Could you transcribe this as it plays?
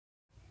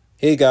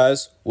Hey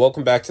guys,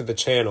 welcome back to the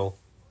channel.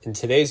 In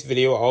today's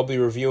video, I'll be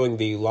reviewing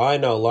the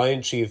Lionel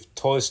LionChief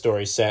Toy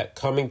Story set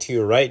coming to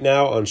you right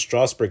now on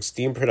Strasbourg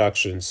Steam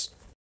Productions.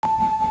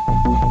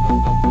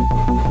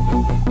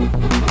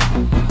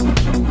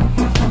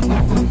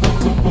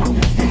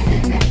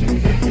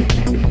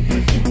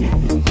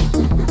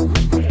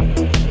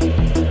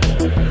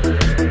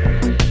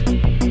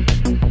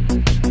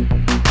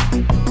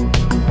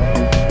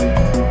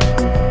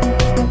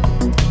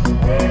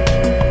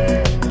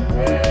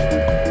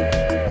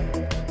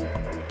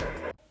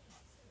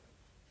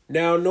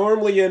 Now,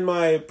 normally in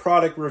my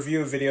product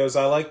review videos,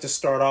 I like to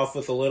start off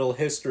with a little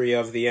history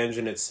of the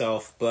engine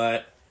itself,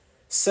 but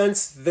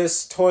since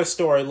this Toy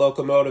Story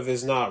locomotive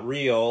is not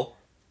real,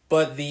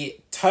 but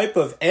the type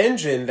of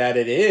engine that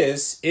it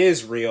is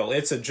real.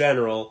 It's a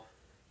general,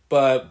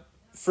 but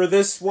for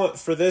this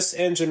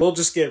engine, we'll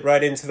just get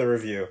right into the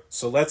review.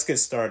 So let's get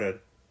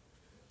started.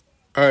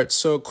 Alright,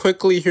 so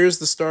quickly, here's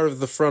the start of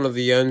the front of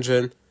the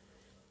engine.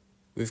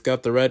 We've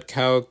got the red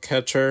cow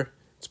catcher.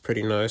 It's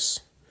pretty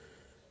nice.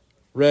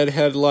 Red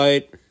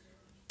headlight,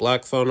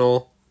 black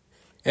funnel,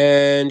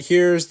 and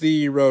here's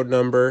the road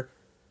number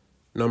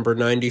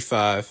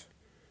 95.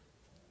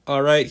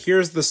 Alright,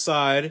 here's the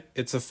side.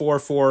 It's a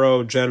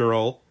 440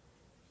 General.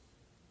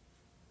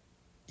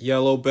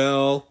 Yellow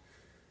bell,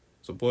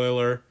 it's a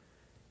boiler.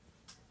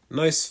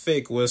 Nice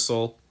fake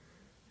whistle.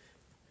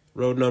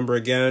 Road number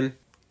again.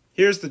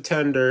 Here's the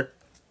tender.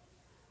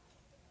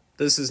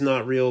 This is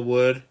not real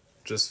wood,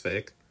 just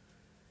fake.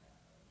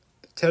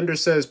 The tender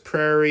says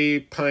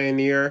Prairie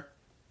Pioneer.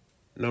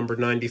 Number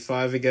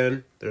 95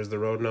 again. There's the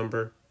road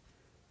number.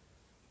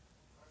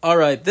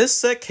 Alright, this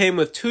set came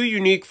with two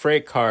unique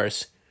freight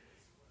cars.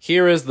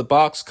 Here is the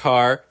box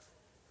car.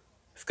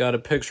 I've got a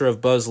picture of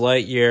Buzz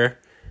Lightyear.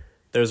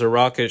 There's a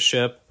rocket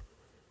ship.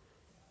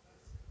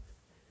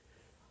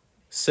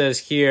 Says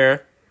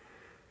here.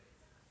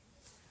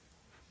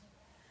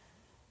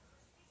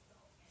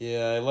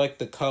 Yeah, I like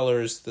the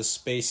colors, the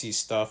spacey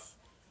stuff.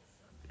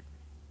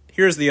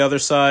 Here's the other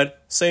side.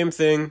 Same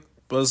thing.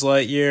 Buzz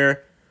Lightyear.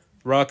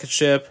 Rocket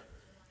ship,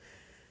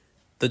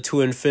 the to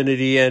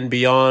infinity and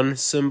beyond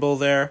symbol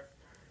there.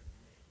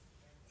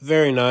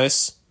 Very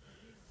nice.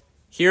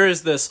 Here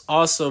is this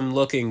awesome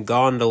looking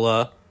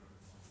gondola.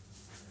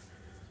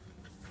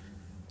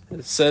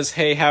 It says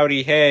hey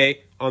howdy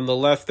hey. On the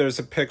left there's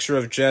a picture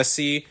of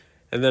Jessie,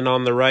 and then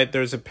on the right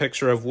there's a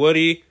picture of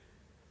Woody.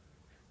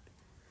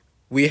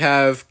 We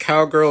have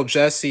cowgirl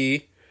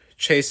Jessie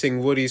chasing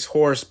Woody's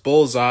horse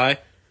Bullseye.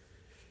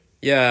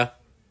 Yeah.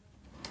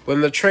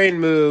 When the train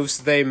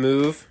moves, they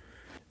move.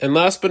 And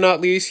last but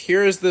not least,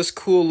 here is this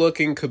cool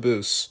looking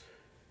caboose.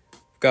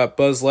 We've got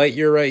Buzz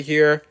Lightyear right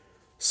here. It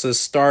says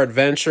Star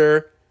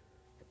Adventure.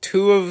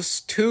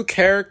 Two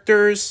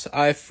characters,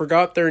 I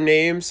forgot their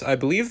names. I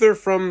believe they're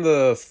from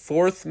the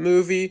fourth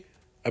movie.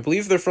 I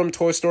believe they're from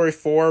Toy Story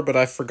 4, but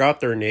I forgot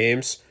their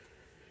names.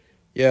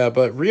 Yeah,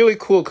 but really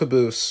cool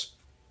caboose.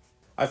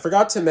 I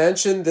forgot to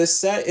mention, this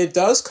set, it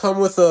does come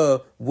with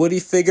a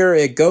Woody figure.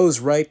 It goes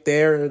right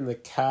there in the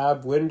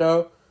cab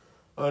window.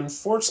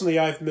 Unfortunately,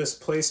 I've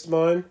misplaced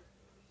mine.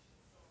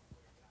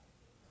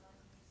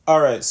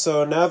 Alright,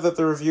 so now that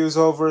the review's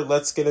over,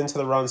 let's get into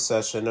the run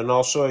session, and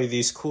I'll show you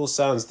these cool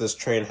sounds this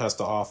train has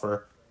to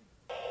offer.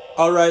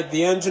 Alright,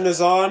 the engine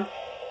is on.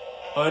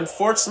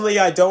 Unfortunately,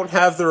 I don't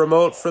have the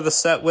remote for the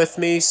set with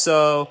me,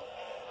 so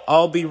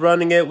I'll be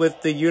running it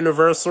with the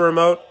universal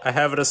remote. I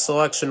have it as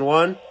selection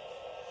 1.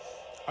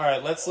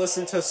 Alright, let's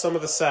listen to some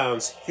of the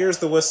sounds. Here's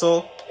the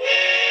whistle.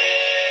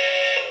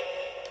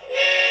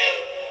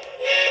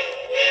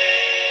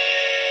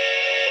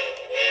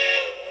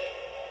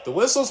 The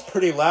whistle's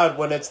pretty loud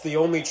when it's the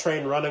only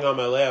train running on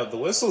my layout. The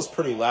whistle's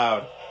pretty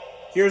loud.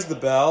 Here's the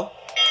bell.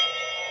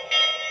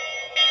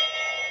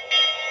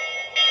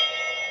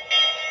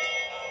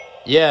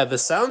 Yeah, the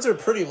sounds are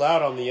pretty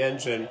loud on the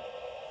engine.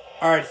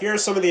 Alright, here are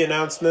some of the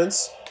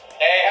announcements.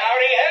 Hey,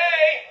 howdy,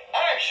 hey!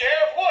 I'm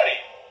Sheriff Woody.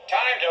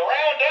 Time to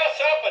round us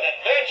up an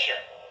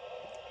adventure.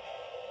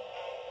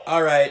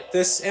 Alright,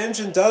 this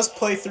engine does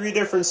play 3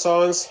 different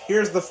songs.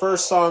 Here's the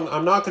first song.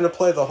 I'm not going to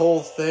play the whole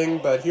thing,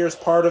 but here's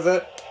part of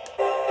it.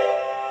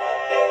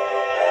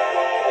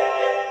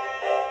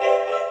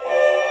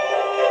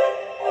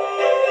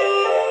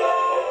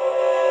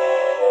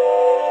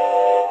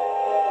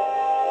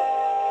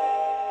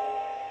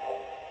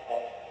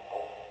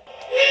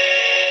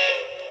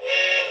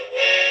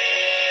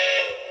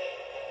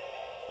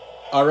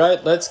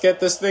 Alright, let's get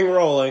this thing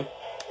rolling.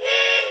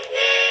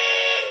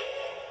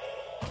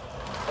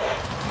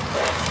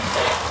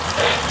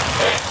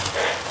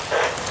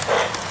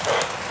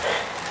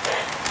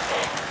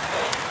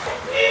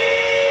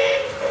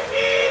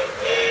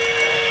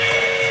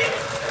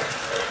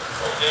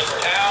 This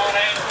town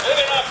ain't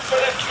living up for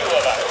the two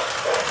of us.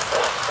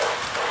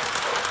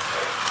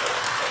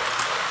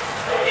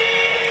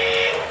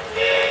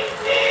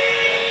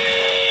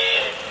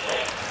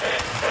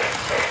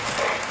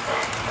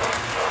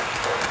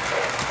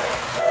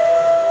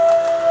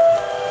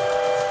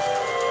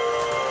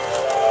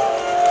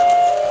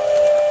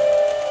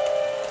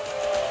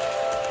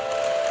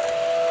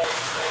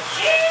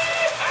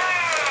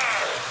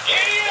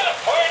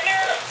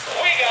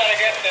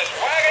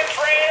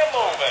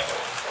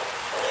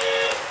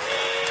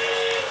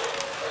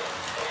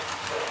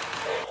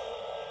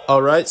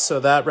 Alright, so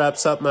that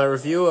wraps up my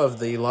review of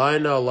the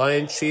Lionel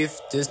LionChief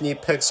Disney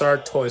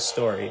Pixar Toy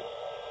Story.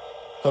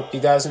 Hope you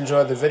guys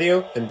enjoyed the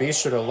video, and be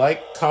sure to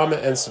like,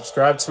 comment, and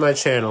subscribe to my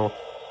channel.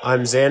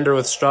 I'm Xander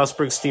with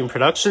Strasburg Steam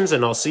Productions,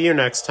 and I'll see you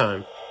next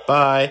time.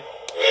 Bye!